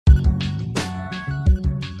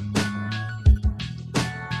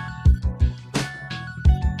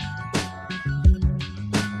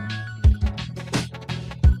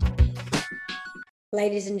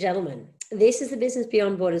Ladies and gentlemen, this is the Business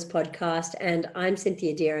Beyond Borders podcast, and I'm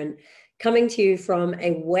Cynthia Deeren, coming to you from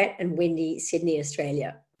a wet and windy Sydney,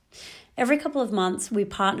 Australia. Every couple of months, we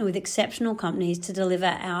partner with exceptional companies to deliver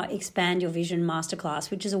our Expand Your Vision Masterclass,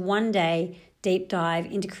 which is a one-day deep dive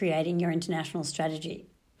into creating your international strategy.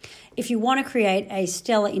 If you want to create a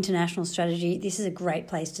stellar international strategy, this is a great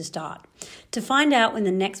place to start. To find out when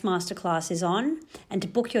the next masterclass is on and to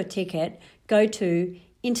book your ticket, go to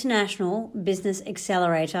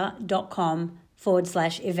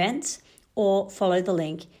internationalbusinessaccelerator.com/events or follow the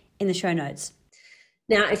link in the show notes.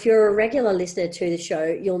 Now, if you're a regular listener to the show,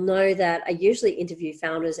 you'll know that I usually interview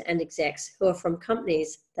founders and execs who are from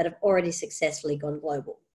companies that have already successfully gone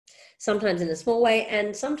global, sometimes in a small way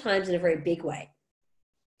and sometimes in a very big way.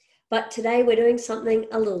 But today we're doing something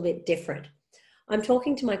a little bit different. I'm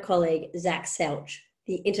talking to my colleague, Selch,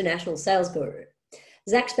 the international sales guru.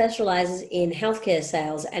 Zach specializes in healthcare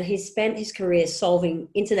sales, and he's spent his career solving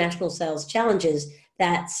international sales challenges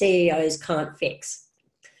that CEOs can't fix.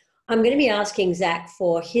 I'm going to be asking Zach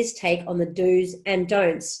for his take on the do's and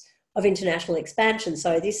don'ts of international expansion.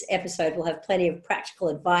 So this episode will have plenty of practical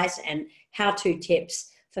advice and how-to tips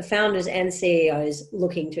for founders and CEOs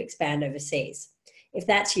looking to expand overseas. If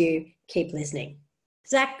that's you, keep listening.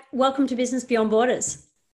 Zach, welcome to Business Beyond Borders.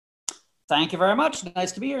 Thank you very much.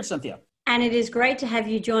 Nice to be here, Cynthia. And it is great to have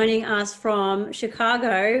you joining us from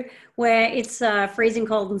Chicago, where it's freezing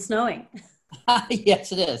cold and snowing.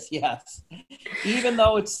 Yes, it is. Yes. Even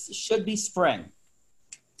though it should be spring.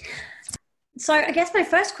 So I guess my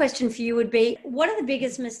first question for you would be, what are the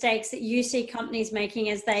biggest mistakes that you see companies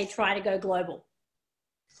making as they try to go global?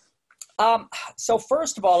 So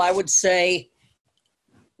first of all, I would say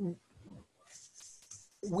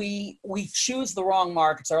we choose the wrong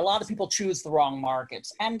markets, or a lot of people choose the wrong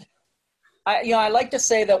markets. And I like to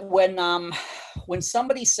say that when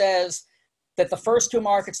somebody says that the first two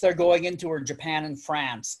markets they're going into are Japan and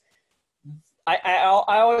France, I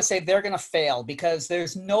always say they're going to fail, because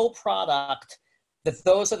there's no product that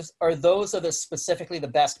those are specifically the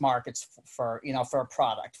best markets for a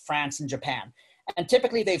product, France and Japan. And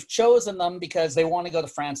typically they've chosen them because they want to go to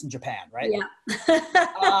France and Japan, right? Yeah.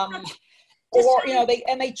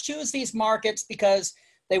 They choose these markets because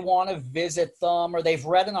they want to visit them, or they've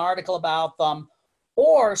read an article about them,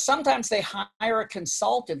 or sometimes they hire a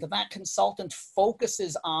consultant and that consultant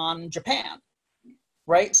focuses on Japan,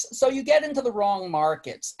 right? So you get into the wrong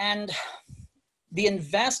markets, and the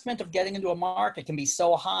investment of getting into a market can be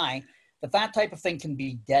so high that type of thing can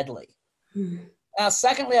be deadly.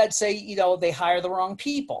 Secondly, I'd say, they hire the wrong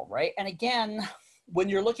people, right? And again, when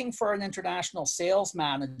you're looking for an international sales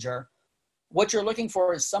manager, what you're looking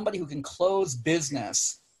for is somebody who can close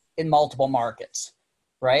business in multiple markets,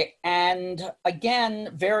 right? And again,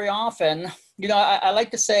 very often, I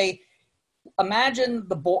like to say, imagine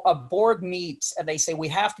a board meets and they say, we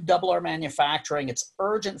have to double our manufacturing. It's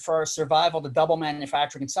urgent for our survival to double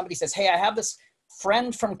manufacturing. And somebody says, hey, I have this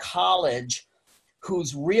friend from college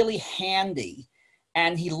who's really handy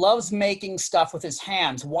and he loves making stuff with his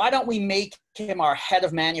hands. Why don't we make him our head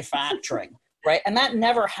of manufacturing, right? And that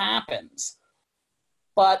never happens.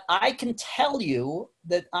 But I can tell you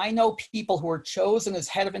that I know people who are chosen as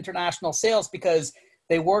head of international sales because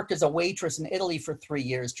they worked as a waitress in Italy for 3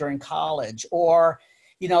 years during college, or,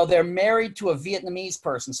 they're married to a Vietnamese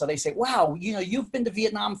person. So they say, wow, you've been to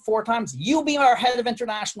Vietnam 4 times. You be our head of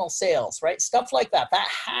international sales, right? Stuff like that. That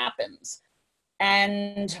happens.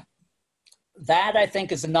 And that, I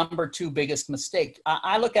think, is the number 2 biggest mistake.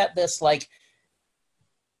 I look at this like,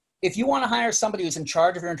 if you want to hire somebody who's in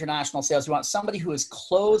charge of your international sales, you want somebody who has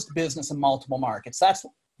closed business in multiple markets. That's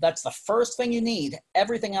the first thing you need.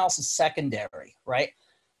 Everything else is secondary, right?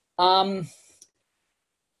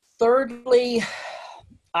 Thirdly,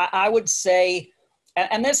 I would say,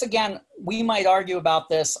 and this again, we might argue about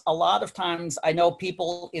this. A lot of times I know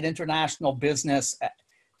people in international business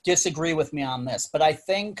disagree with me on this, but I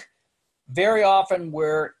think very often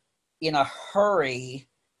we're in a hurry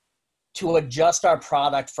to adjust our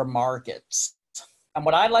product for markets. And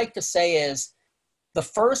what I like to say is, the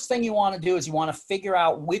first thing you want to do is you want to figure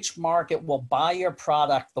out which market will buy your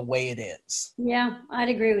product the way it is. Yeah, I'd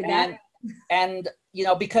agree with that. And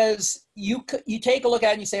because you take a look at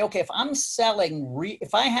it and you say, okay, if I'm selling,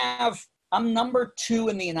 I'm number 2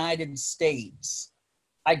 in the United States,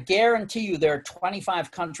 I guarantee you there are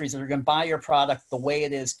 25 countries that are going to buy your product the way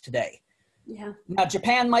it is today. Yeah. Now,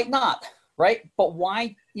 Japan might not, right? But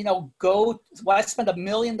why spend $1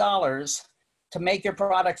 million to make your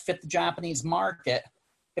product fit the Japanese market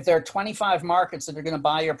if there are 25 markets that are going to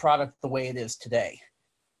buy your product the way it is today,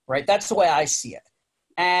 right? That's the way I see it.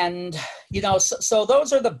 And, so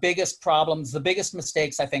those are the biggest problems, the biggest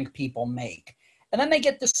mistakes I think people make. And then they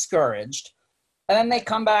get discouraged. And then they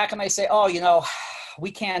come back and they say, oh,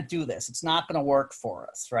 we can't do this. It's not going to work for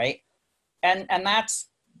us, right? And that's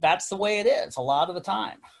the way it is a lot of the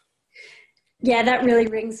time. Yeah, that really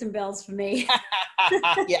rings some bells for me.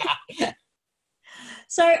 Yeah.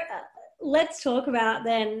 So let's talk about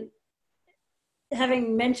then,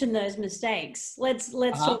 having mentioned those mistakes, let's talk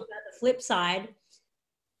about the flip side.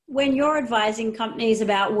 When you're advising companies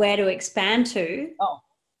about where to expand to,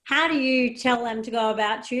 how do you tell them to go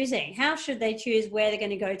about choosing? How should they choose where they're going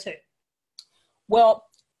to go to? Well,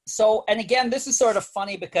 and again, this is sort of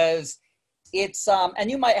funny because it's,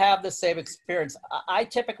 and you might have the same experience. I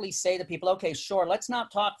typically say to people, okay, sure, let's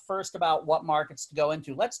not talk first about what markets to go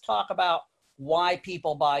into. Let's talk about why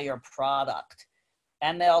people buy your product.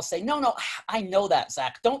 And they'll say, no, I know that,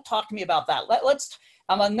 Zach. Don't talk to me about that.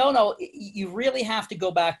 I'm like, no, you really have to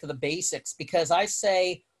go back to the basics, because I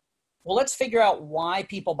say, well, let's figure out why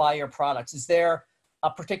people buy your products. Is there a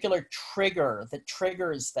particular trigger that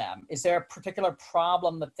triggers them? Is there a particular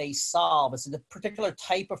problem that they solve? Is it a particular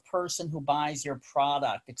type of person who buys your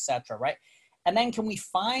product, et cetera, right? And then can we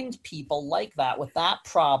find people like that, with that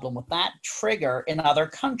problem, with that trigger in other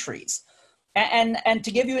countries? And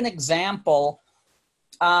to give you an example,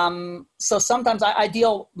 so sometimes I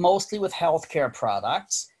deal mostly with healthcare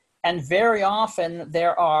products, and very often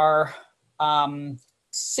there are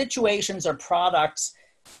situations or products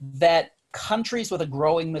that countries with a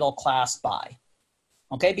growing middle class buy.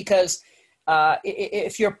 Okay, because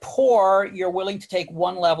if you're poor, you're willing to take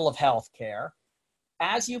one level of healthcare.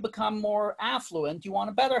 As you become more affluent, you want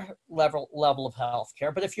a better level of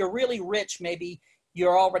healthcare. But if you're really rich, maybe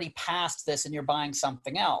you're already past this and you're buying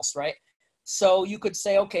something else, right? So you could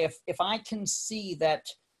say, okay, if I can see that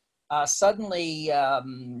suddenly,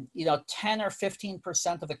 10 or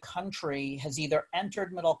 15% of the country has either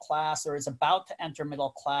entered middle class or is about to enter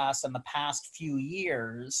middle class in the past few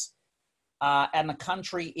years, and the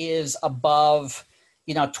country is above,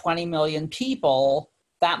 20 million people,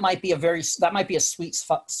 that might be a sweet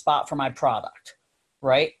spot for my product,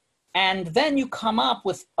 right? And then you come up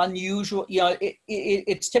with unusual,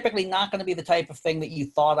 it's typically not going to be the type of thing that you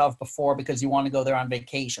thought of before because you want to go there on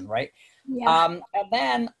vacation, right? Yeah. And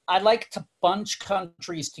then I like to bunch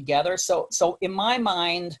countries together. So in my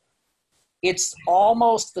mind, it's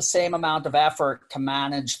almost the same amount of effort to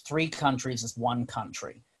manage 3 countries as 1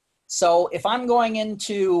 country. So if I'm going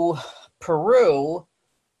into Peru,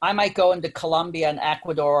 I might go into Colombia and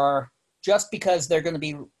Ecuador just because they're going to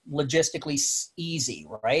be logistically easy,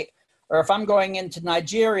 right? Or if I'm going into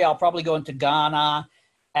Nigeria, I'll probably go into Ghana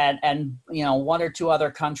and 1 or 2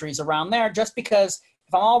 other countries around there, just because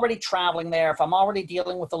if I'm already traveling there, if I'm already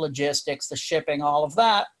dealing with the logistics, the shipping, all of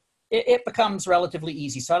that, it becomes relatively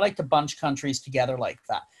easy. So I like to bunch countries together like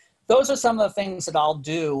that. Those are some of the things that I'll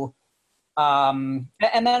do. And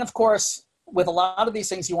then, of course, with a lot of these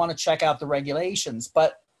things, you want to check out the regulations.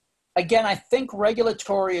 But again, I think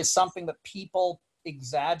regulatory is something that people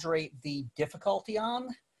exaggerate the difficulty on,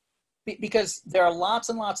 because there are lots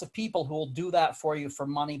and lots of people who will do that for you for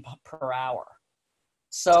money per hour.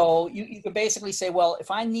 So you could basically say, well,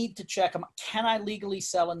 if I need to check them, can I legally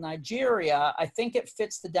sell in Nigeria? I think it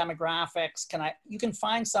fits the demographics. You can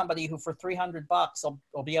find somebody who for $300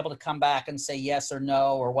 will be able to come back and say yes or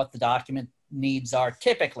no, or what the document needs are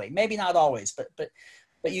typically. Maybe not always, but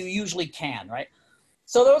you usually can, right?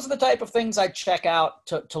 So those are the type of things I check out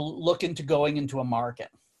to look into going into a market.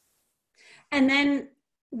 And then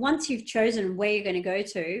once you've chosen where you're going to go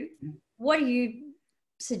to, what do you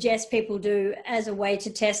suggest people do as a way to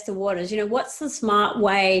test the waters? What's the smart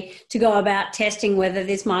way to go about testing whether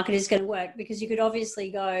this market is going to work? Because you could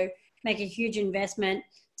obviously go make a huge investment,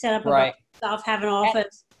 set up a bunch of stuff, have an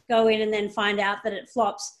office, go in and then find out that it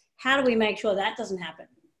flops. How do we make sure that doesn't happen?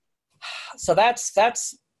 So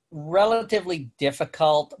that's relatively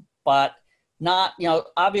difficult, but not,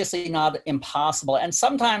 obviously not impossible. And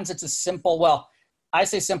sometimes it's as simple, well, I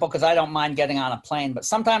say simple because I don't mind getting on a plane, but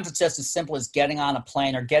sometimes it's just as simple as getting on a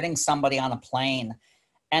plane or getting somebody on a plane.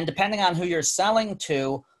 And depending on who you're selling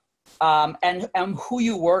to, and who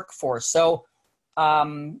you work for. So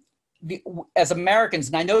as Americans,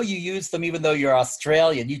 and I know you use them even though you're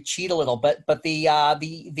Australian, you cheat a little bit, but the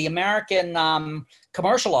American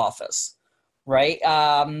commercial office, right?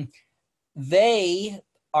 They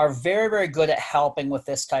are very, very good at helping with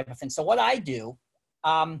this type of thing. So what I do,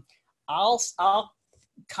 I'll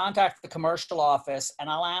contact the commercial office and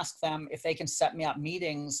I'll ask them if they can set me up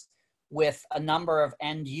meetings with a number of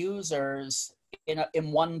end users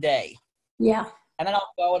in one day. Yeah. And then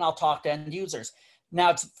I'll go and I'll talk to end users.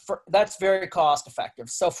 Now, that's very cost effective.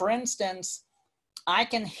 So for instance, I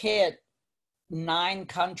can hit 9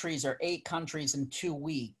 countries or 8 countries in 2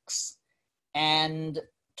 weeks and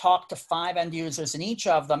talk to 5 end users in each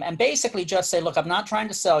of them and basically just say, look, I'm not trying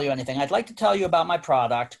to sell you anything. I'd like to tell you about my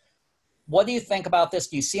product. What do you think about this?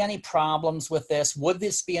 Do you see any problems with this? Would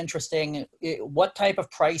this be interesting? What type of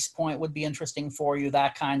price point would be interesting for you?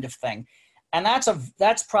 That kind of thing. And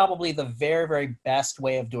that's probably the very, very best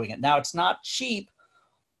way of doing it. Now, it's not cheap,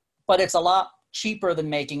 but it's a lot cheaper than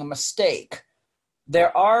making a mistake.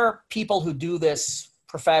 There are people who do this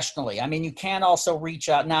professionally. I mean, you can also reach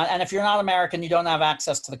out now, and if you're not American, you don't have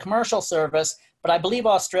access to the commercial service, but I believe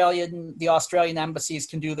the Australian embassies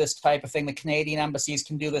can do this type of thing. The Canadian embassies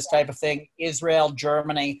can do this type of thing. Israel,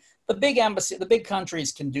 Germany, the big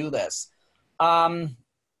countries can do this.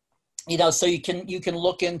 So you can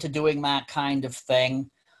look into doing that kind of thing.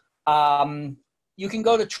 You can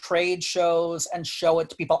go to trade shows and show it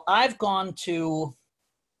to people. I've gone to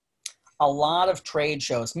a lot of trade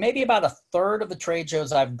shows. Maybe about a third of the trade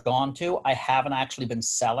shows I've gone to, I haven't actually been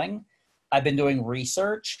selling. I've been doing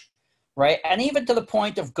research, right? And even to the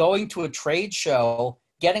point of going to a trade show,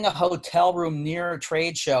 getting a hotel room near a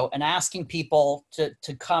trade show and asking people to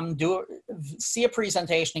come see a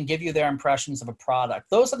presentation and give you their impressions of a product.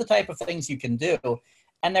 Those are the type of things you can do.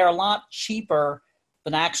 And they're a lot cheaper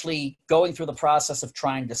than actually going through the process of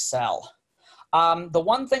trying to sell. The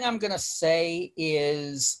one thing I'm going to say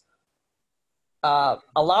is a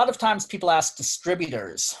lot of times people ask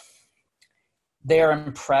distributors their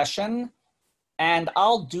impression, and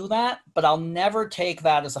I'll do that, but I'll never take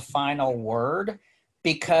that as a final word,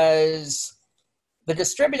 because if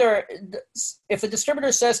the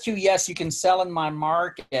distributor says to you, yes, you can sell in my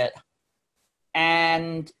market,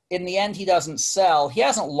 and in the end he doesn't sell, he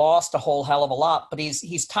hasn't lost a whole hell of a lot, but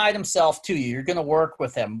he's tied himself to you. You're going to work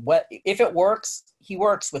with him. If it works, he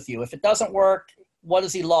works with you. If it doesn't work, what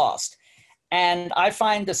has he lost? And I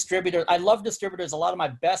find I love distributors. A lot of my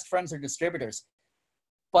best friends are distributors,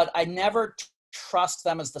 but I never trust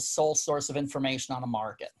them as the sole source of information on a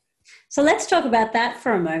market. So let's talk about that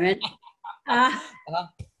for a moment.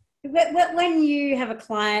 When you have a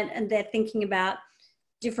client and they're thinking about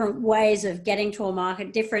different ways of getting to a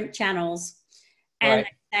market, different channels, and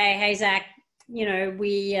right. They say, hey, Zach,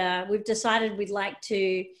 we've decided we'd like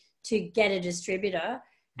to get a distributor,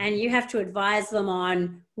 and you have to advise them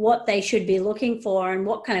on what they should be looking for and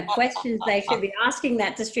what kind of questions they should be asking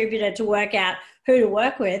that distributor to work out who to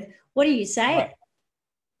work with. What do you say?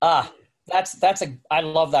 Right. I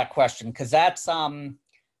love that question, because that's again,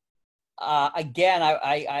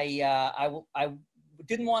 I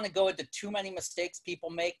didn't want to go into too many mistakes people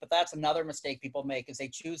make, but that's another mistake people make, is they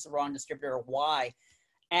choose the wrong distributor. Why?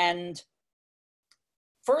 And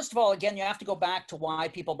first of all, again, you have to go back to why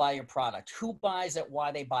people buy your product. Who buys it,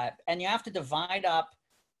 why they buy it. And you have to divide up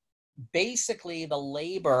basically the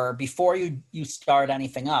labor before you start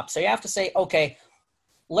anything up. So you have to say, okay,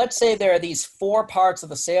 let's say there are these 4 parts of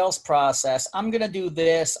the sales process. I'm going to do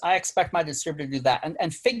this. I expect my distributor to do that.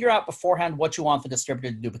 And figure out beforehand what you want the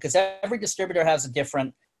distributor to do, because every distributor has a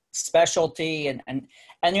different specialty. And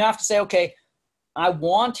you have to say, okay, I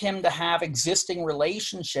want him to have existing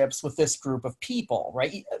relationships with this group of people,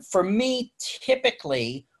 right? For me,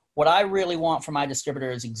 typically, what I really want from my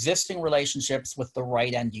distributor is existing relationships with the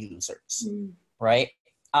right end users, right?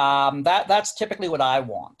 That's typically what I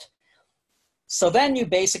want. So then you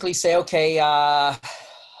basically say, okay,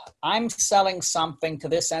 I'm selling something to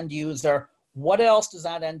this end user. What else does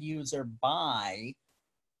that end user buy?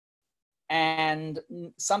 And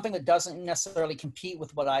something that doesn't necessarily compete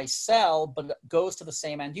with what I sell, but goes to the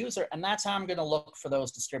same end user. And that's how I'm going to look for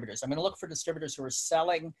those distributors. I'm going to look for distributors who are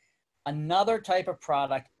selling another type of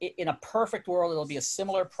product. In a perfect world, it'll be a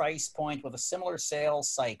similar price point with a similar sales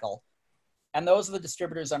cycle. And those are the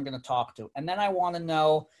distributors I'm going to talk to. And then I want to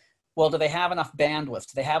know, well, do they have enough bandwidth?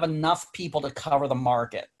 Do they have enough people to cover the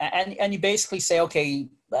market? And you basically say, okay,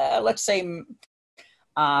 let's say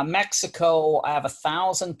Mexico, I have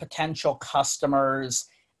 1,000 potential customers,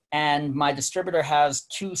 and my distributor has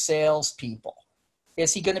 2 salespeople.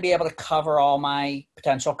 Is he going to be able to cover all my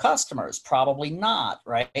potential customers? Probably not,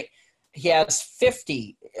 right? He has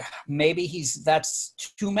 50. Maybe that's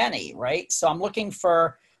too many, right? So I'm looking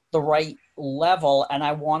for the right level, and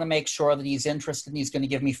I want to make sure that he's interested and he's going to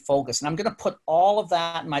give me focus. And I'm going to put all of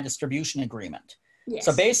that in my distribution agreement. Yes.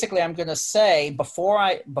 So basically, I'm going to say,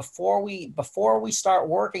 before we start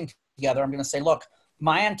working together, I'm going to say, look,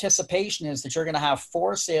 my anticipation is that you're going to have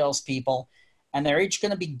 4 salespeople, and they're each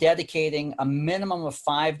going to be dedicating a minimum of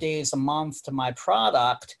 5 days a month to my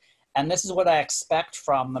product. and this is what I expect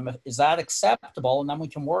from them. Is that acceptable? And then we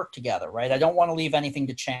can work together, right? I don't want to leave anything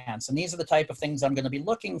to chance. And these are the type of things I'm going to be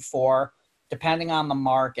looking for depending on the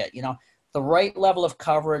market, you know, the right level of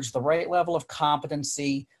coverage, the right level of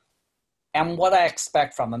competency, and what I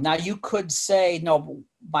expect from them. Now, you could say, no,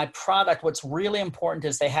 my product, what's really important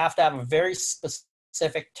is they have to have a very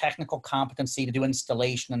specific technical competency to do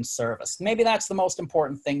installation and service. Maybe that's the most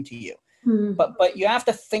important thing to you. But you have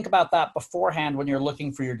to think about that beforehand when you're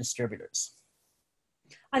looking for your distributors.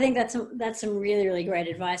 I think that's some really, really great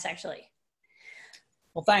advice, actually.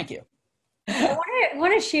 Well, thank you. I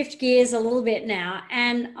want to shift gears a little bit now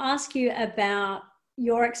and ask you about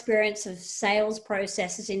your experience of sales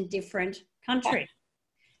processes in different countries.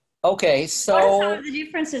 Okay, so what are some of the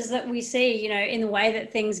differences that we see, you know, in the way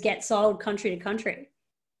that things get sold country to country?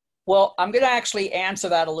 Well, I'm going to actually answer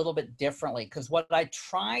that a little bit differently, because what I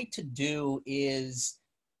try to do is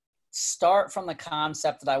start from the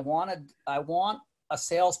concept that I want a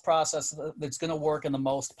sales process that's going to work in the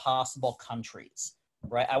most possible countries,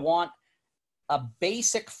 right? I want a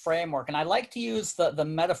basic framework, and I like to use the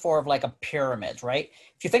metaphor of like a pyramid, right?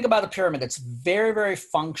 If you think about a pyramid, it's very, very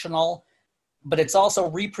functional, but it's also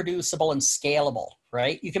reproducible and scalable,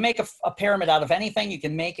 right? You can make a pyramid out of anything. You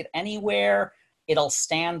can make it anywhere. It'll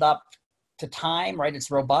stand up to time, right?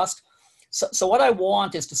 It's robust. So what I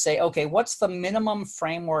want is to say, okay, what's the minimum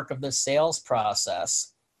framework of the sales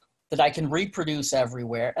process that I can reproduce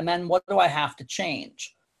everywhere? And then what do I have to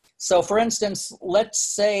change? So for instance, let's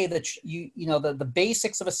say that you know the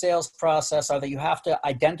basics of a sales process are that you have to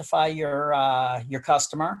identify your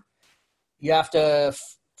customer. You have to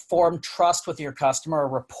form trust with your customer, a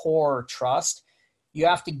rapport or trust. You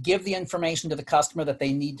have to give the information to the customer that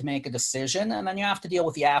they need to make a decision, and then you have to deal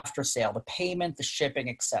with the after sale, the payment, the shipping,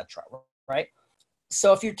 etc. Right?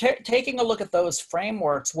 So if you're taking a look at those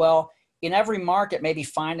frameworks, well, in every market, maybe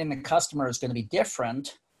finding the customer is going to be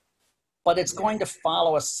different, but it's going to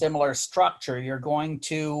follow a similar structure. You're going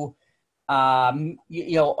to, are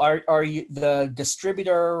you the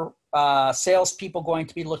distributor salespeople going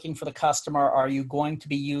to be looking for the customer? Are you going to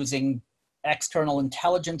be using external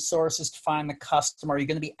intelligence sources to find the customer? Are you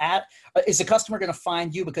going to be is the customer going to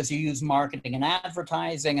find you because you use marketing and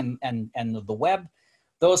advertising and the web,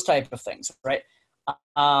 those type of things, right?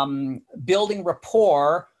 Building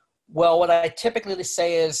rapport. Well, what I typically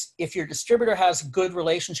say is if your distributor has a good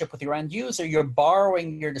relationship with your end user, you're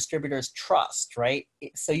borrowing your distributor's trust, right?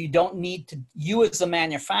 So you as a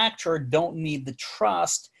manufacturer don't need the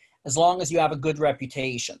trust as long as you have a good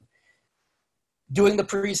reputation. Doing the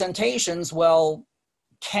presentations, well,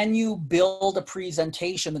 can you build a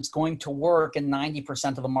presentation that's going to work in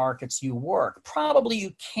 90% of the markets you work? Probably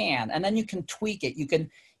you can, and then you can tweak it. You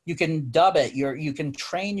can dub it. You can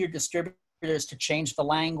train your distributors to change the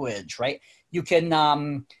language, right? You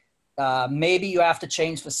can maybe you have to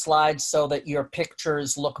change the slides so that your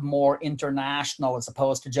pictures look more international as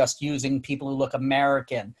opposed to just using people who look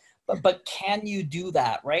American. But can you do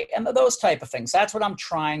that, right? And those type of things. That's what I'm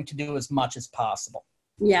trying to do as much as possible.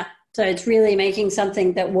 Yeah. So it's really making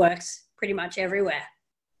something that works pretty much everywhere.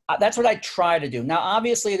 That's what I try to do. Now,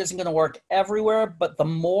 obviously, it isn't going to work everywhere, but the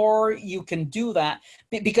more you can do that,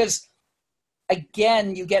 because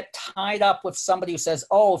again, you get tied up with somebody who says,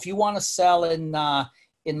 oh, if you want to sell in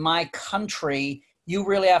my country, you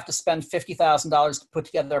really have to spend $50,000 to put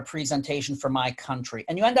together a presentation for my country.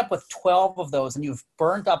 And you end up with 12 of those and you've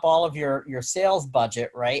burnt up all of your sales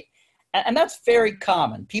budget, right? And that's very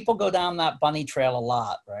common. People go down that bunny trail a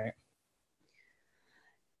lot, right?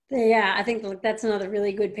 Yeah, I think that's another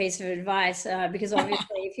really good piece of advice because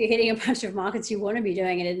obviously if you're hitting a bunch of markets, you want to be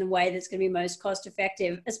doing it in the way that's going to be most cost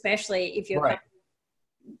effective, especially if you're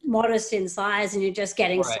modest in size and you're just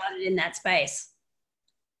getting started in that space.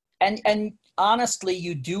 And honestly,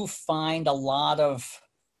 you do find a lot of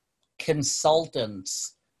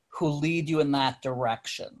consultants who lead you in that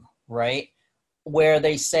direction, right? Where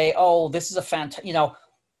they say, oh, this is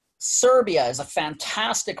Serbia is a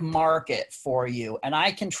fantastic market for you, and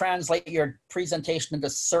I can translate your presentation into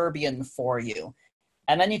Serbian for you.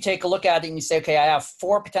 And then you take a look at it and you say, okay, I have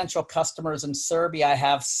 4 potential customers in Serbia. I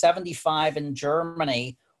have 75 in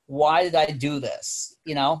Germany. Why did I do this?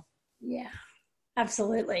 You know? Yeah,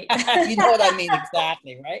 absolutely. You know what I mean?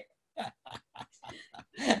 Exactly, right?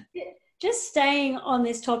 Just staying on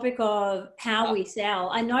this topic of how we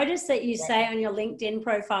sell, I noticed that you say on your LinkedIn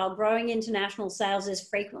profile, growing international sales is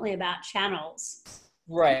frequently about channels.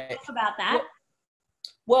 Right. Talk about that.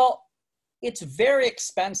 Well, it's very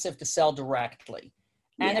expensive to sell directly.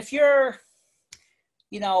 And if you're,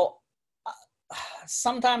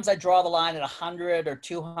 sometimes I draw the line at 100 or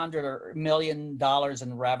 200 or $1 million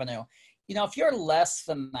in revenue. if you're less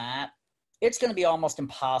than that, it's going to be almost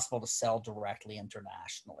impossible to sell directly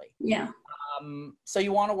internationally. Yeah. So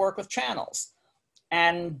you want to work with channels,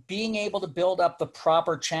 and being able to build up the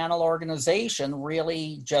proper channel organization,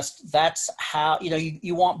 really just, that's how,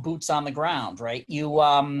 you want boots on the ground, right? You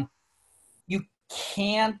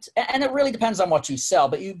can't, and it really depends on what you sell,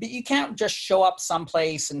 but you can't just show up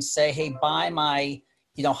someplace and say, hey, buy my,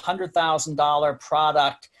 $100,000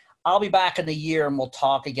 product. I'll be back in a year and we'll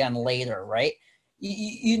talk again later, right?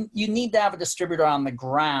 You need to have a distributor on the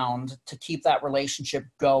ground to keep that relationship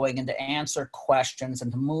going and to answer questions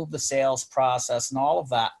and to move the sales process and all of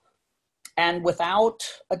that. And without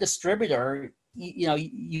a distributor,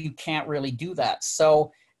 you can't really do that.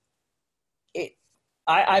 So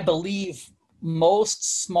I believe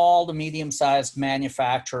most small to medium-sized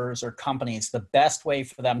manufacturers or companies, the best way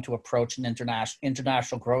for them to approach an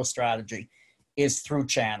international growth strategy is through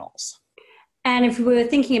channels. And if we were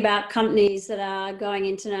thinking about companies that are going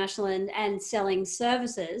international and selling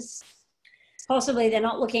services, possibly they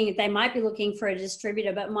might be looking for a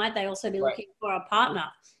distributor, but might they also be looking for a partner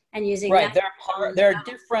and using that? Right, they're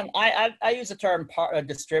different. I use the term a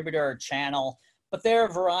distributor or channel, but there are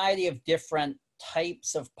a variety of different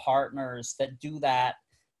types of partners that do that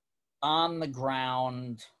on the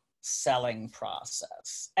ground selling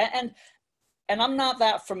process. And I'm not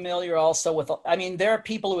that familiar also with, there are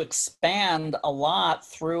people who expand a lot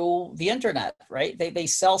through the internet, right? They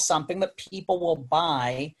sell something that people will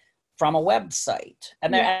buy from a website.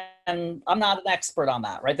 And I'm not an expert on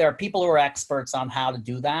that, right? There are people who are experts on how to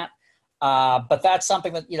do that. But that's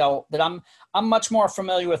something that, that I'm much more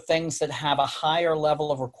familiar with things that have a higher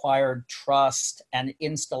level of required trust and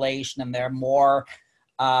installation, and they're more,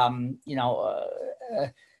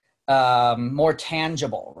 more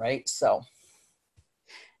tangible, right? So.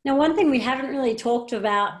 Now, one thing we haven't really talked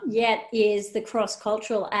about yet is the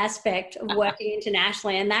cross-cultural aspect of working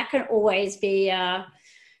internationally, and that can always be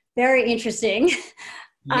very interesting.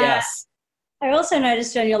 Yes. I also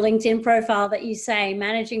noticed on your LinkedIn profile that you say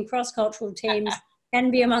managing cross-cultural teams can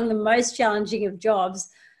be among the most challenging of jobs.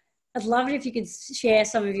 I'd love it if you could share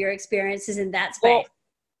some of your experiences in that space.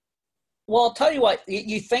 Well, I'll tell you what,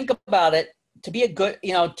 you think about it, to be a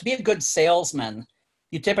good salesman,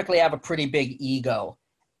 you typically have a pretty big ego.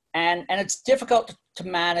 And it's difficult to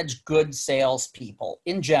manage good salespeople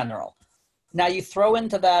in general. Now you throw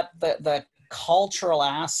into that the cultural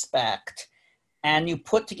aspect, and you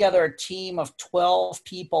put together a team of 12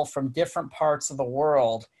 people from different parts of the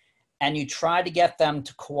world, and you try to get them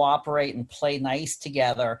to cooperate and play nice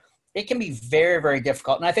together. It can be very, very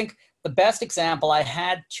difficult. And I think the best example, I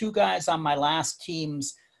had two guys on my last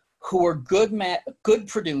teams who were good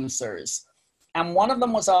producers, and one of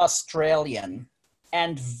them was Australian,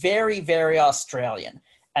 and very, very Australian.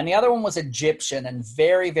 And the other one was Egyptian and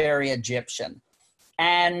very, very Egyptian.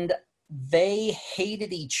 And they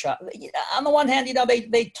hated each other. On the one hand,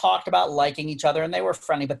 they talked about liking each other and they were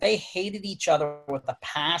friendly, but they hated each other with a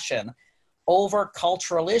passion over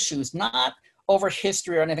cultural issues, not over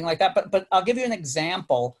history or anything like that. But I'll give you an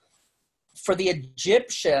example. For the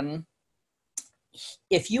Egyptian,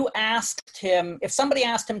 if somebody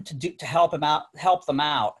asked him to help them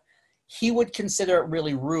out, he would consider it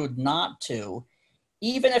really rude not to,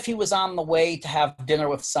 even if he was on the way to have dinner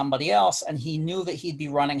with somebody else and he knew that he'd be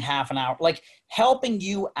running half an hour. Like, helping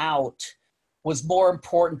you out was more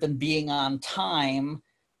important than being on time.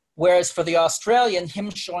 Whereas for the Australian, him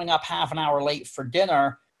showing up half an hour late for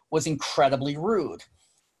dinner was incredibly rude.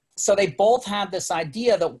 So they both had this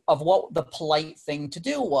idea of what the polite thing to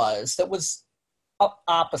do was that was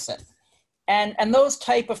opposite. And those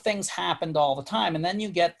type of things happened all the time. And then you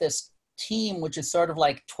get this team, which is sort of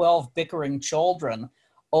like 12 bickering children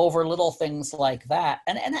over little things like that.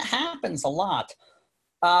 And it happens a lot.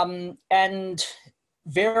 And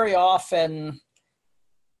very often,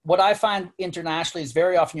 what I find internationally is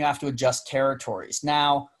very often you have to adjust territories.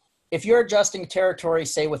 Now, if you're adjusting territory,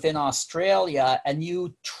 say within Australia, and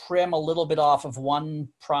you trim a little bit off of one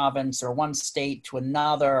province or one state to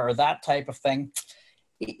another or that type of thing,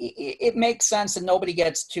 it makes sense, and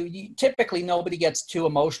typically nobody gets too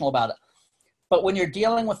emotional about it. But when you're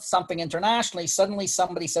dealing with something internationally, suddenly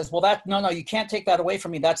somebody says, well, no, you can't take that away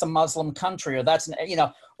from me. That's a Muslim country, or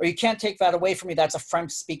or you can't take that away from me. That's a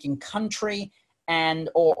French speaking country, and,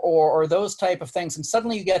 or those type of things. And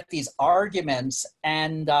suddenly you get these arguments,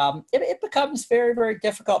 and it becomes very, very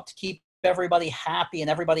difficult to keep everybody happy and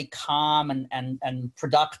everybody calm and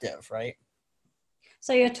productive, right?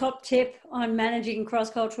 So your top tip on managing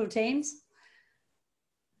cross-cultural teams?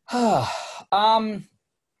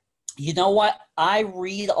 You know what? I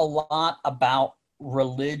read a lot about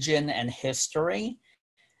religion and history,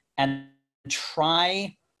 and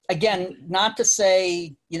try, again, not to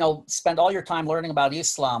say, spend all your time learning about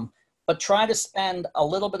Islam, but try to spend a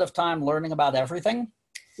little bit of time learning about everything.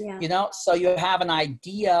 Yeah. So you have an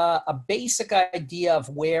idea, a basic idea of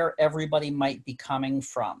where everybody might be coming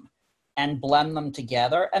from, and blend them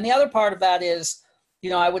together. And the other part of that is,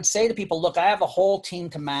 I would say to people, look, I have a whole team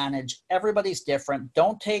to manage. Everybody's different.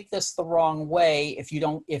 Don't take this the wrong way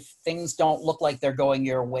if things don't look like they're going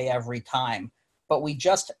your way every time. But we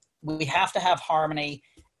have to have harmony.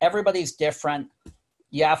 Everybody's different.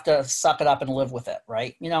 You have to suck it up and live with it,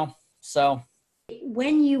 right? So.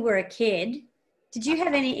 When you were a kid, did you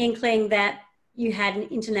have any inkling that you had an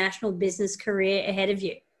international business career ahead of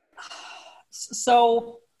you?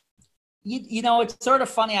 So, it's sort of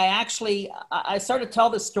funny. I sort of tell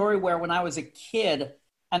this story where when I was a kid,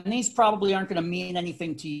 and these probably aren't going to mean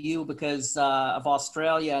anything to you because of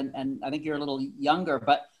Australia, and I think you're a little younger,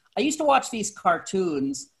 but I used to watch these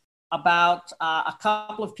cartoons about a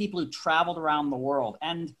couple of people who traveled around the world.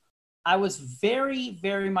 And I was very,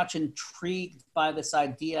 very much intrigued by this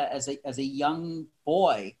idea as a young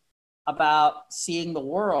boy about seeing the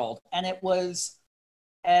world. And it was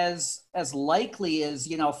as likely as,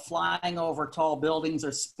 flying over tall buildings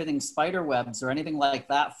or spinning spider webs or anything like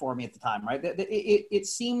that for me at the time, right? It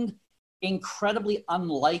seemed incredibly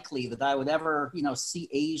unlikely that I would ever, see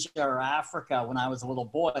Asia or Africa when I was a little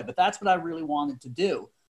boy, but that's what I really wanted to do.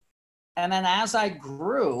 And then as I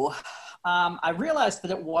grew, I realized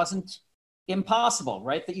that it wasn't impossible,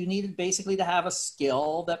 right? That you needed basically to have a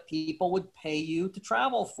skill that people would pay you to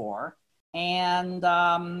travel for. And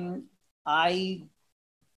I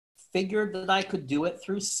figured that I could do it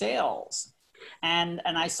through sales. And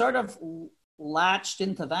I sort of latched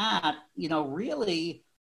into that, really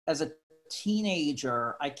as a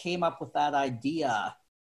teenager. I came up with that idea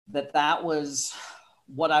that was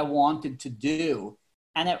what I wanted to do.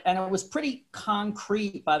 And it was pretty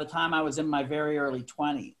concrete by the time I was in my very early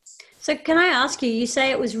 20s. So can I ask you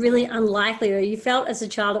say it was really unlikely, or you felt as a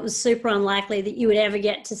child it was super unlikely that you would ever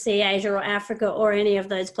get to see Asia or Africa or any of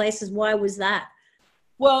those places. Why was that?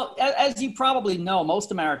 Well, as you probably know,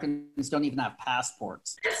 most Americans don't even have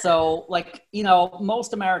passports. So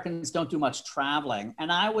most Americans don't do much traveling.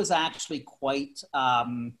 And I was actually quite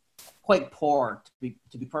poor,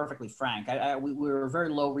 to be perfectly frank. We were a very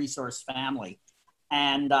low resource family.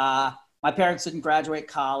 And my parents didn't graduate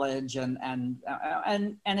college, and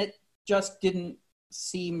it just didn't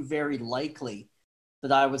seem very likely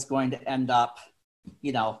that I was going to end up,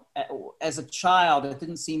 as a child, it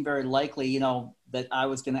didn't seem very likely, that I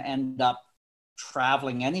was going to end up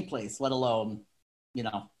traveling any place, let alone,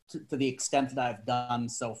 to the extent that I've done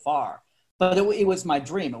so far. But it was my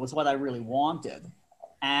dream. It was what I really wanted.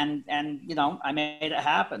 And I made it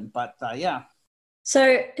happen. But yeah.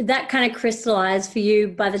 So that kind of crystallized for you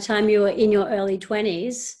by the time you were in your early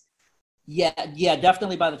 20s. Yeah,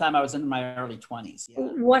 definitely by the time I was in my early 20s. Yeah.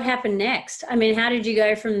 What happened next? I mean, how did you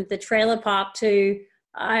go from the trailer park to,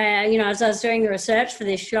 as I was doing the research for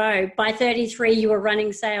this show, by 33, you were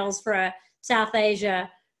running sales for a South Asia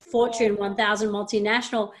Fortune 1000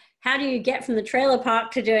 multinational. How do you get from the trailer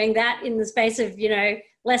park to doing that in the space of,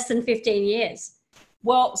 less than 15 years?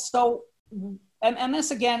 Well, so, and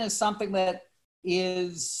this again is something that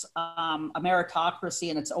is a meritocracy,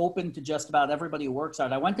 and it's open to just about everybody who works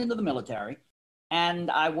hard. I went into the military and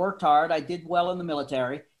I worked hard. I did well in the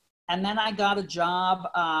military. And then I got a job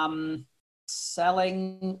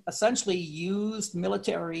selling essentially used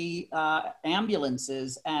military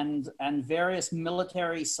ambulances and various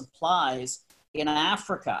military supplies in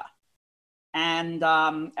Africa. And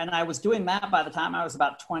I was doing that by the time I was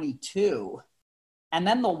about 22. And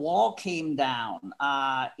then the wall came down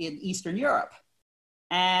in Eastern Europe.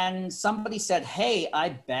 And somebody said, hey, I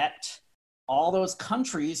bet all those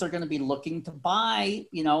countries are going to be looking to buy,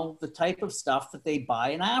 the type of stuff that they buy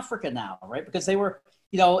in Africa now, right? Because they were,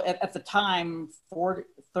 at the time,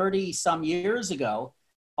 30 some years ago,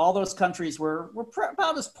 all those countries were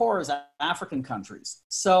about as poor as African countries.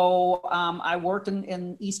 So I worked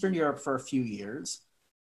in Eastern Europe for a few years.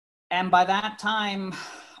 And by that time,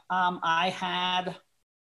 I had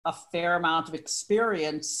a fair amount of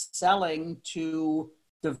experience selling to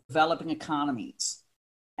developing economies.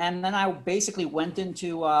 And then I basically went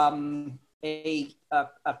into a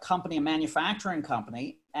company, a manufacturing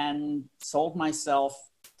company, and sold myself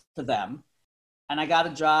to them. And I got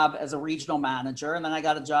a job as a regional manager, and then I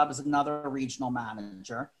got a job as another regional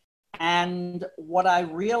manager. And what I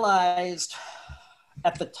realized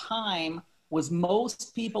at the time was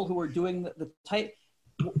most people who were doing the type,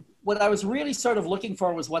 what I was really sort of looking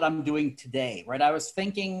for was what I'm doing today, right? I was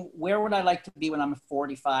thinking, where would I like to be when I'm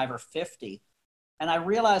 45 or 50? And I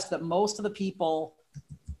realized that most of the people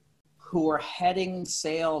who were heading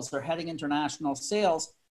sales or heading international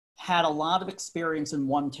sales had a lot of experience in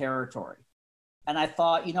one territory. And I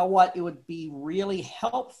thought, you know what, it would be really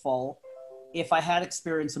helpful if I had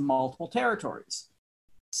experience in multiple territories.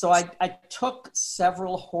 So I took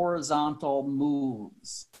several horizontal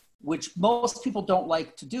moves, which most people don't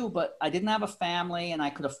like to do, but I didn't have a family and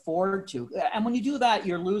I could afford to. And when you do that,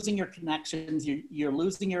 you're losing your connections, you're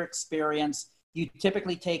losing your experience. You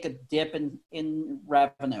typically take a dip in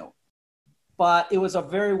revenue. But it was a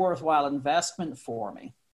very worthwhile investment for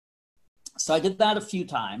me. So I did that a few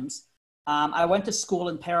times. I went to school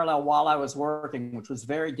in parallel while I was working, which was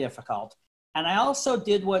very difficult. And I also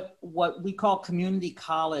did what we call community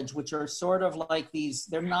college, which are sort of like these,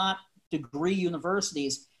 they're not degree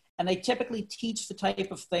universities, and they typically teach the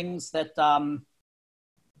type of things that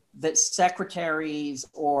that secretaries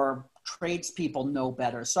or tradespeople know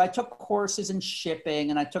better. So I took courses in shipping,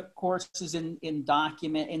 and I took courses in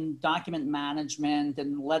document management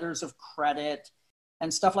and letters of credit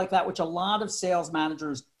and stuff like that, which a lot of sales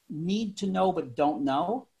managers need to know but don't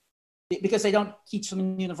know, because they don't teach them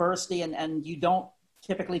in university, and you don't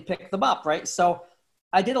typically pick them up, right? So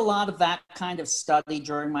I did a lot of that kind of study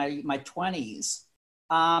during my 20s.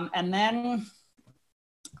 And then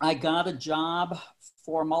I got a job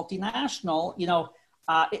for a multinational,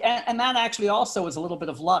 and that actually also was a little bit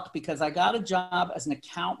of luck, because I got a job as an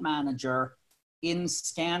account manager in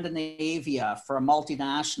Scandinavia for a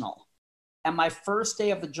multinational. And my first day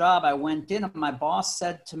of the job, I went in and my boss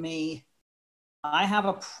said to me, I have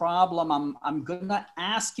a problem I'm going to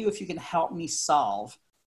ask you if you can help me solve.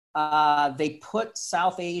 They put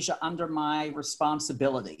South Asia under my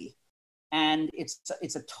responsibility, and it's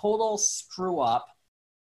a total screw up,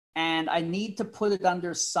 and I need to put it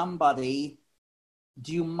under somebody.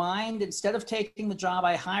 Do you mind, instead of taking the job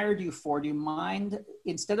I hired you for, do you mind,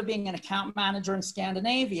 instead of being an account manager in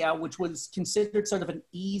Scandinavia, which was considered sort of an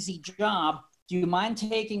easy job, do you mind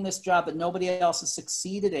taking this job that nobody else has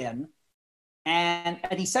succeeded in? And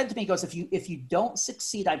he said to me, he goes, if you don't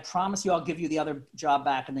succeed, I promise you I'll give you the other job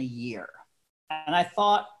back in a year. And I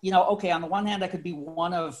thought, okay, on the one hand, I could be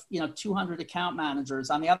one of, 200 account managers.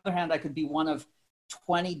 On the other hand, I could be one of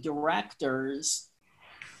 20 directors.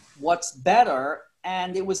 What's better?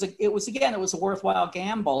 And it was a worthwhile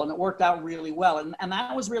gamble, and it worked out really well. And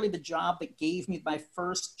that was really the job that gave me my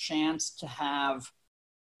first chance to have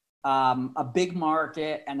a big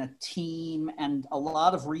market and a team and a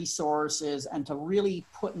lot of resources, and to really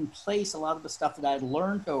put in place a lot of the stuff that I had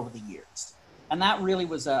learned over the years. And that really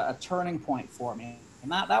was a turning point for me.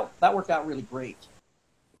 And that worked out really great.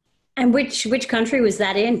 And which country was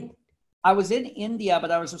that in? I was in India,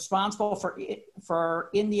 but I was responsible for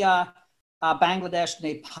India, Bangladesh,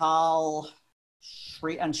 Nepal,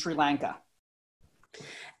 and Sri Lanka.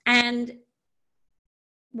 And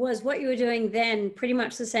was what you were doing then pretty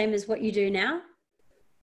much the same as what you do now?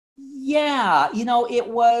 Yeah, it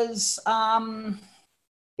was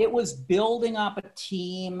building up a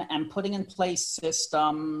team and putting in place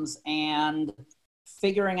systems and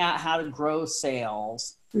figuring out how to grow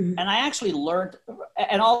sales. Mm-hmm. And I actually learned,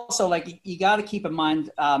 and also, like, you got to keep in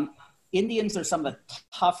mind, Indians are some of the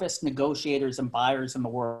toughest negotiators and buyers in the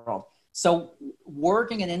world. So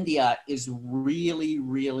working in India is really,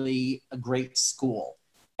 really a great school.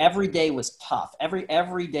 Every day was tough.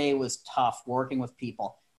 Every day was tough working with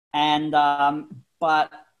people. And,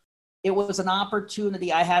 but it was an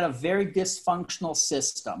opportunity. I had a very dysfunctional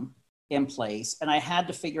system in place, and I had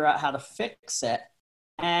to figure out how to fix it.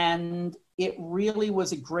 And it really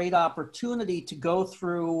was a great opportunity to go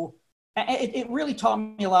through. It really taught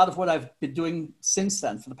me a lot of what I've been doing since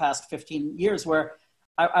then for the past 15 years, where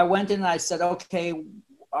I went in and I said, okay,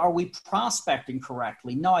 are we prospecting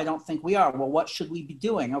correctly? No, I don't think we are. Well, what should we be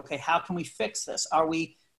doing? Okay, how can we fix this? Are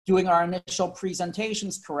we doing our initial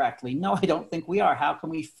presentations correctly? No, I don't think we are. How can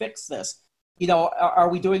we fix this? Are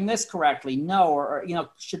we doing this correctly? No. Or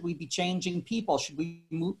should we be changing people? Should we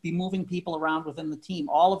be moving people around within the team?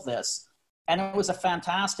 All of this. And it was a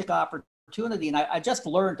fantastic opportunity. And I just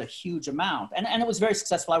learned a huge amount. And it was very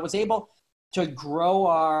successful. I was able to grow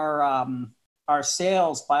our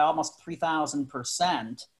sales by almost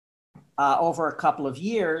 3,000% over a couple of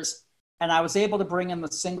years. And I was able to bring in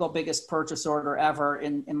the single biggest purchase order ever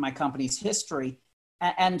in my company's history.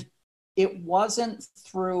 And it wasn't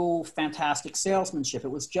through fantastic salesmanship.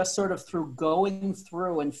 It was just sort of through going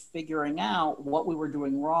through and figuring out what we were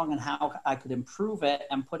doing wrong and how I could improve it,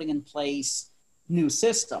 and putting in place new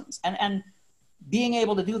systems. And being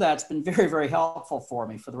able to do that's been very, very helpful for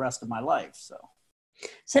me for the rest of my life. So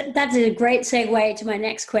that's a great segue to my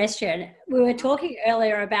next question. We were talking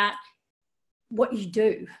earlier about what you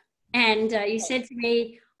do. And you said to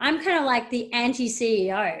me, I'm kind of like the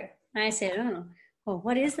anti-CEO. And I said, oh, well,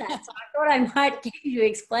 what is that? So I thought I might get you to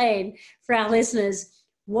explain for our listeners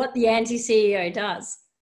what the anti-CEO does.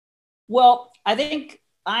 Well, I think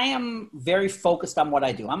I am very focused on what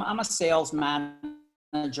I do. I'm a sales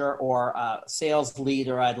manager or a sales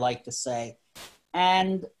leader, I'd like to say.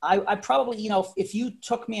 And I probably, if you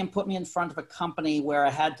took me and put me in front of a company where I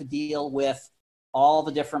had to deal with all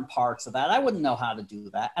the different parts of that, I wouldn't know how to do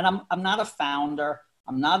that. And I'm not a founder.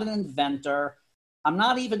 I'm not an inventor. I'm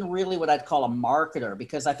not even really what I'd call a marketer,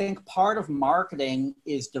 because I think part of marketing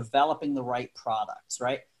is developing the right products,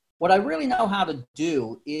 right? What I really know how to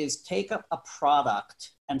do is take a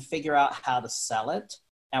product and figure out how to sell it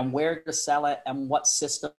and where to sell it and what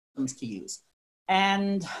systems to use.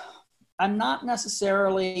 And I'm not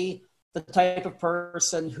necessarily the type of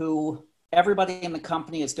person who everybody in the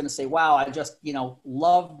company is going to say, wow, I just,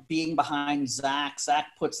 love being behind Zach. Zach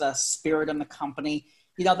puts a spirit in the company.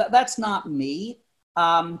 That's not me.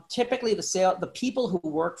 Typically the people who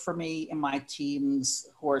work for me in my teams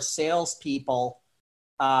who are salespeople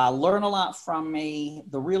learn a lot from me.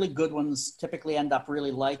 The really good ones typically end up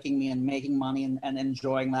really liking me and making money and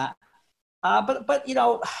enjoying that. But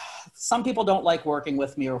some people don't like working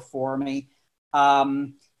with me or for me.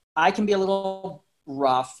 I can be a little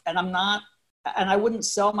rough, and I wouldn't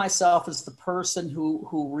sell myself as the person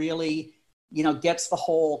who really, gets the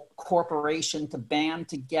whole corporation to band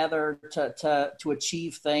together to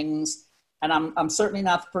achieve things. And I'm certainly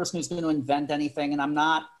not the person who's going to invent anything. And I'm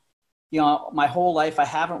not, my whole life, I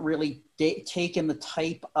haven't really taken the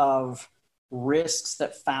type of risks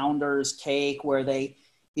that founders take where they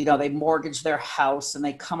mortgage their house and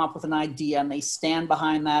they come up with an idea and they stand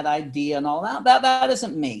behind that idea and all that. That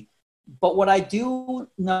isn't me. But what I do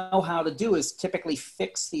know how to do is typically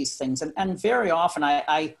fix these things. And very often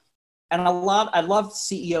I love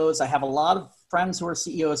CEOs. I have a lot of friends who are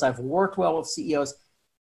CEOs. I've worked well with CEOs,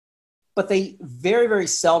 but they very, very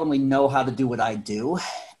seldomly know how to do what I do.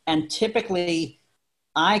 And typically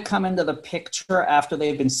I come into the picture after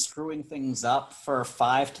they've been screwing things up for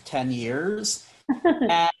 5 to 10 years.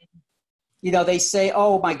 And, they say,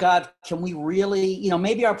 oh my God, can we really,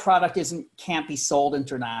 maybe our product can't be sold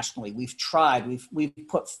internationally. We've tried, we've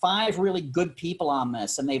put 5 really good people on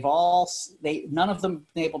this and none of them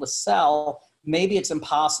been able to sell. Maybe it's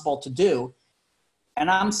impossible to do. And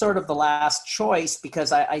I'm sort of the last choice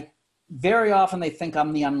because I very often they think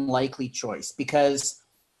I'm the unlikely choice, because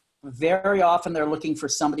very often they're looking for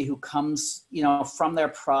somebody who comes, from their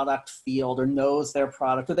product field or knows their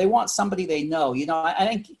product, or they want somebody they know. I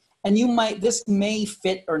think, and this may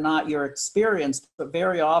fit or not your experience, but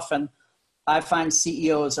very often I find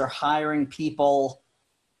CEOs are hiring people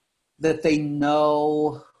that they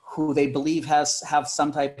know, who they believe have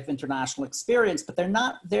some type of international experience, but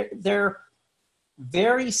they're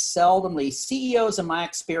very seldomly, CEOs in my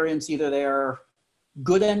experience, either they're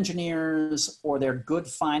good engineers or they're good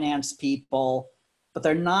finance people, but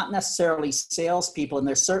they're not necessarily salespeople, and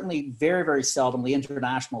they're certainly very, very seldomly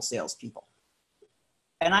international salespeople.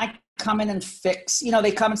 And I come in and fix,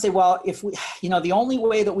 they come and say, well, if we, the only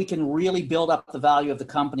way that we can really build up the value of the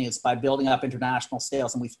company is by building up international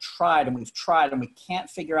sales. And we've tried and we can't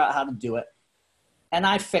figure out how to do it. And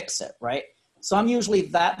I fix it, right? So I'm usually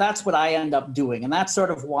that's what I end up doing. And that's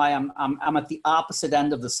sort of why I'm at the opposite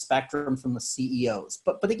end of the spectrum from the CEOs.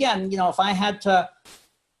 But again, if I had to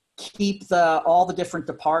keep all the different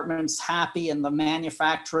departments happy and the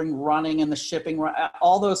manufacturing running and the shipping,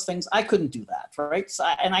 all those things, I couldn't do that, right? So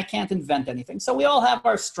and I can't invent anything. So we all have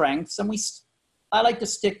our strengths, and I like to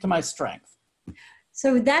stick to my strength.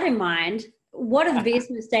 So with that in mind, what are the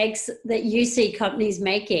biggest mistakes that you see companies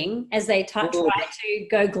making as they try to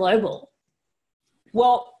go global?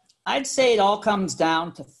 Well, I'd say it all comes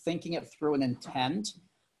down to thinking it through an intent.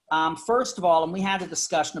 First of all, and we had a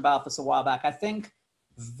discussion about this a while back, I think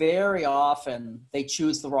very often they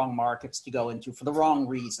choose the wrong markets to go into for the wrong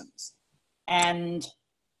reasons. And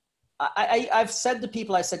I've said to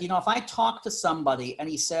people, I said, if I talk to somebody and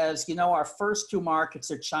he says, our first 2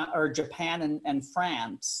 markets are Japan and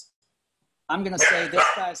France, I'm going to say this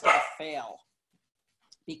guy's going to fail,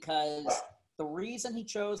 because the reason he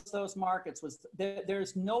chose those markets was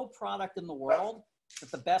there's no product in the world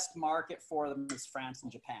that the best market for them is France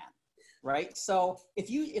and Japan. Right? So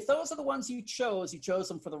if those are the ones you chose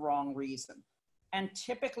them for the wrong reason. And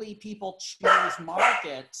typically people choose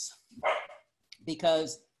markets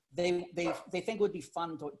because they think it would be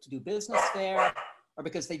fun to do business there, or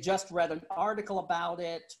because they just read an article about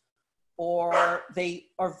it, or they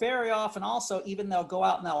are very often also, even they'll go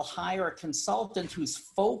out and they'll hire a consultant whose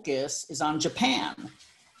focus is on Japan.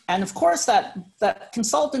 And of course, that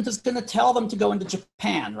consultant is going to tell them to go into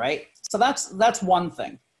Japan, right? So that's one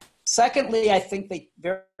thing. Secondly, I think they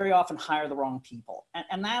very, very often hire the wrong people.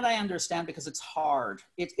 And that I understand because it's hard.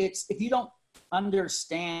 It's if you don't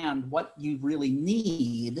understand what you really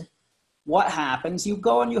need, what happens? You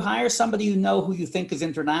go and you hire somebody you know who you think is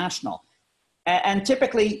international. And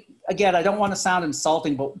typically, again, I don't want to sound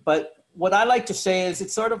insulting, but what I like to say is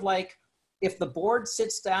it's sort of like if the board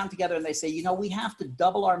sits down together and they say, you know, we have to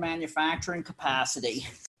double our manufacturing capacity.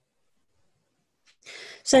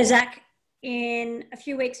 So Zach, in a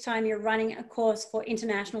few weeks' time, you're running a course for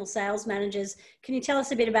international sales managers. Can you tell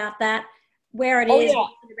us a bit about that, where it is, what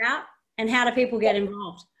it's about, and how do people get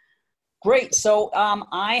involved? Great. So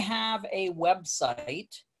I have a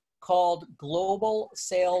website called Global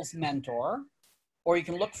Sales Mentor, or you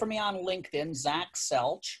can look for me on LinkedIn, Zach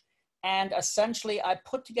Selch. And essentially, I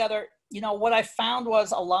put together, you know, what I found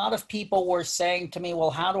was a lot of people were saying to me, well,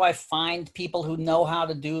 how do I find people who know how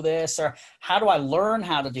to do this? Or how do I learn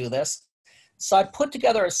how to do this? So I put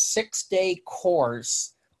together a 6-day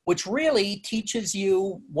course, which really teaches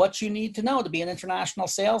you what you need to know to be an international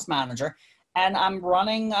sales manager. And I'm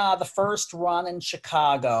running the first run in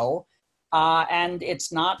Chicago. And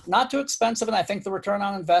it's not too expensive. And I think the return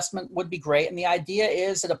on investment would be great. And the idea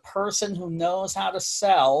is that a person who knows how to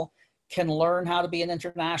sell can learn how to be an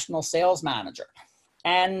international sales manager.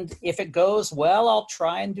 And if it goes well, I'll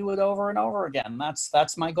try and do it over and over again.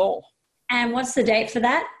 That's my goal. And what's the date for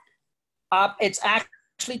that? It's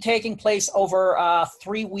actually taking place over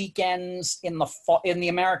 3 weekends in the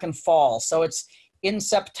American fall. So it's in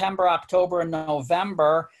September, October, and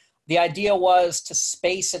November. The idea was to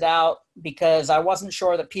space it out because I wasn't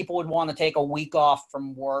sure that people would want to take a week off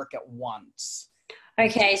from work at once.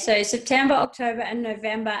 Okay, so September, October, and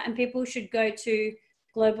November, and people should go to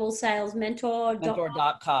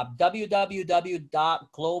globalsalesmentor.com,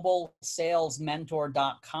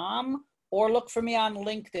 www.globalsalesmentor.com, or look for me on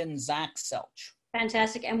LinkedIn, Zach Selch.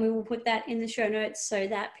 Fantastic, and we will put that in the show notes so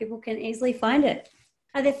that people can easily find it.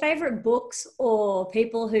 Are there favorite books or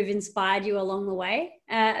people who've inspired you along the way?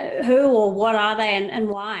 Who or what are they and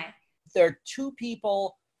why? There are 2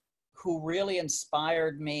 people who really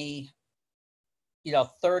inspired me,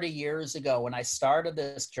 30 years ago when I started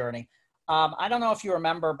this journey. I don't know if you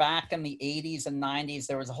remember back in the 80s and 90s,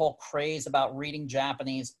 there was a whole craze about reading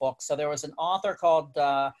Japanese books. So there was an author called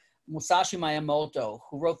Musashi Miyamoto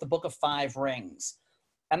who wrote the Book of 5 Rings.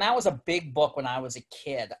 And that was a big book when I was a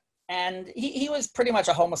kid. And he was pretty much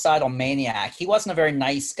a homicidal maniac. He wasn't a very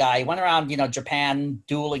nice guy. He went around, Japan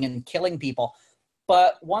dueling and killing people.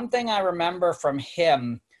 But one thing I remember from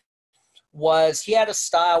him was he had a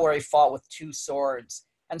style where he fought with 2 swords.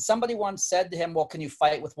 And somebody once said to him, well, can you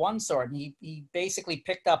fight with 1 sword? And he basically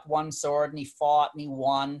picked up 1 sword and he fought and he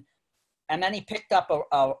won. And then he picked up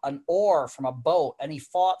an oar from a boat and he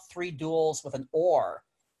fought 3 duels with an oar.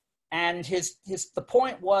 And the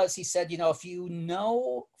point was, he said, if you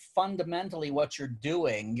know fundamentally what you're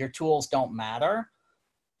doing, your tools don't matter.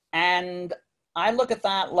 And I look at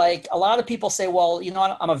that like a lot of people say, well,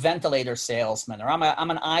 I'm a ventilator salesman or I'm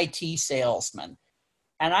an IT salesman.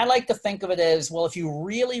 And I like to think of it as, well, if you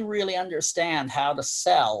really, really understand how to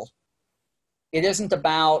sell, it isn't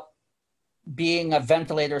about being a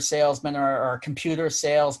ventilator salesman or a computer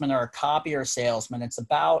salesman or a copier salesman. It's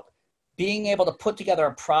about being able to put together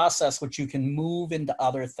a process which you can move into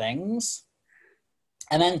other things.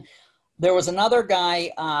 And then there was another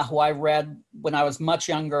guy who I read when I was much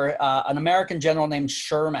younger, an American general named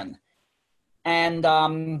Sherman. And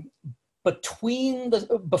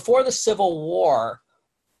before the Civil War,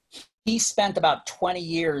 he spent about 20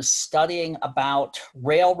 years studying about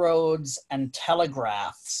railroads and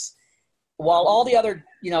telegraphs, while all the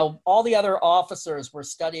other officers were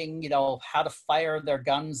studying, how to fire their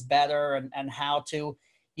guns better and how to,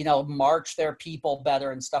 march their people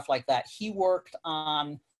better and stuff like that. He worked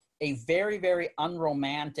on a very, very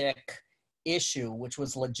unromantic issue, which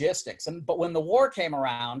was logistics. But when the war came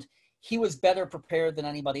around, he was better prepared than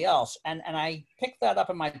anybody else. And I picked that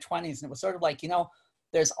up in my 20s, and it was sort of like,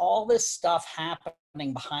 there's all this stuff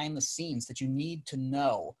happening behind the scenes that you need to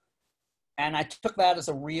know. And I took that as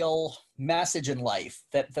a real message in life,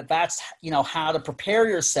 that's, how to prepare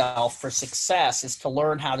yourself for success is to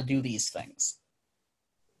learn how to do these things.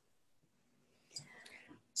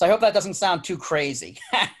 So I hope that doesn't sound too crazy.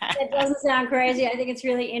 It doesn't sound crazy. I think it's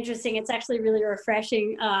really interesting. It's actually really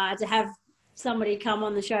refreshing to have somebody come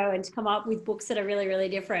on the show and to come up with books that are really, really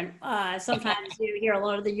different. Sometimes you hear a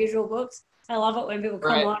lot of the usual books. I love it when people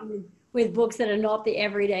come on with books that are not the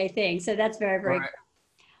everyday thing. So that's very, very cool.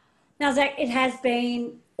 Now, Zach, it has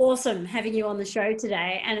been awesome having you on the show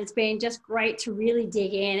today. And it's been just great to really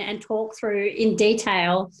dig in and talk through in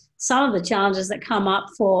detail some of the challenges that come up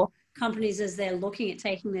for companies as they're looking at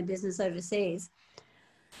taking their business overseas.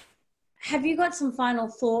 Have you got some final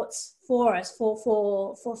thoughts for us,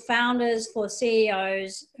 for founders, for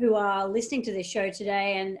CEOs who are listening to this show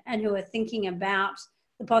today and who are thinking about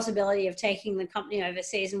the possibility of taking the company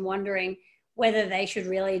overseas and wondering whether they should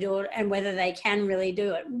really do it and whether they can really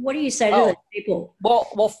do it? What do you say to those people?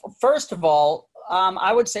 Well, first of all,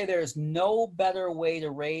 I would say there's no better way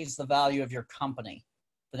to raise the value of your company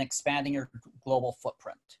than expanding your global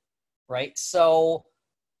footprint, right? So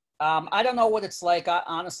I don't know what it's like,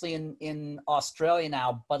 honestly, in Australia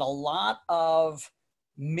now, but a lot of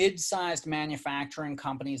mid-sized manufacturing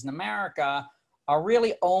companies in America are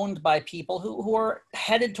really owned by people who are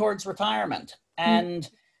headed towards retirement. And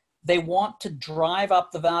they want to drive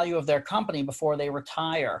up the value of their company before they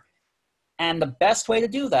retire. And the best way to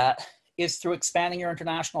do that is through expanding your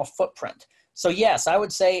international footprint. So yes, I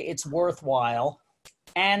would say it's worthwhile.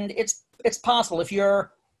 And it's possible. If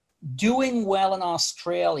you're doing well in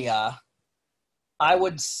Australia, I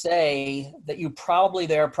would say that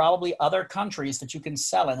there are probably other countries that you can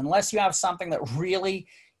sell in, unless you have something that really,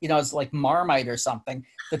 is like Marmite or something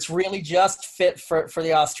that's really just fit for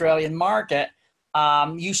the Australian market.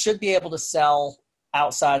 You should be able to sell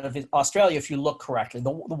outside of Australia if you look correctly.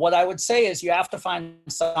 What I would say is you have to find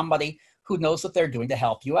somebody who knows what they're doing to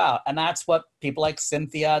help you out. And that's what people like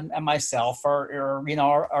Cynthia and myself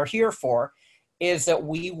are here for, is that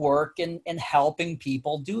we work in helping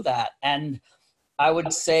people do that. And I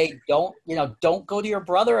would say don't go to your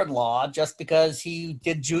brother-in-law just because he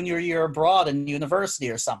did junior year abroad in university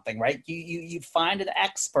or something, right? You find an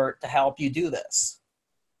expert to help you do this.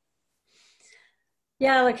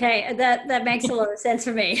 Yeah, okay. That makes a lot of sense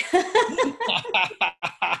for me.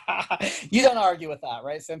 You don't argue with that,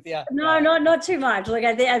 right, Cynthia? No, not too much. Like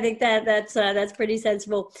I think that's pretty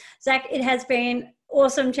sensible. Zach, it has been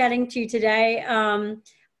awesome chatting to you today.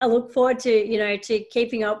 I look forward to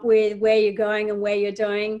keeping up with where you're going and where you're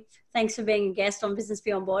doing. Thanks for being a guest on Business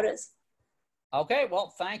Beyond Borders. Okay,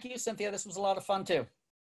 well, thank you, Cynthia. This was a lot of fun too.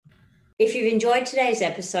 If you've enjoyed today's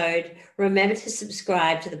episode, remember to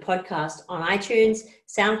subscribe to the podcast on iTunes,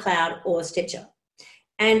 SoundCloud, or Stitcher.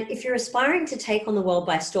 And if you're aspiring to take on the world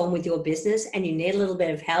by storm with your business and you need a little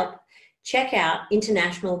bit of help, check out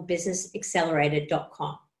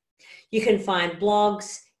internationalbusinessaccelerator.com. You can find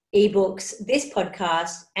blogs, ebooks, this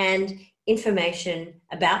podcast, and information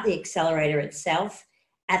about the accelerator itself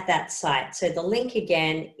at that site. So the link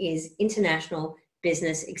again is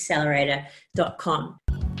internationalbusinessaccelerator.com.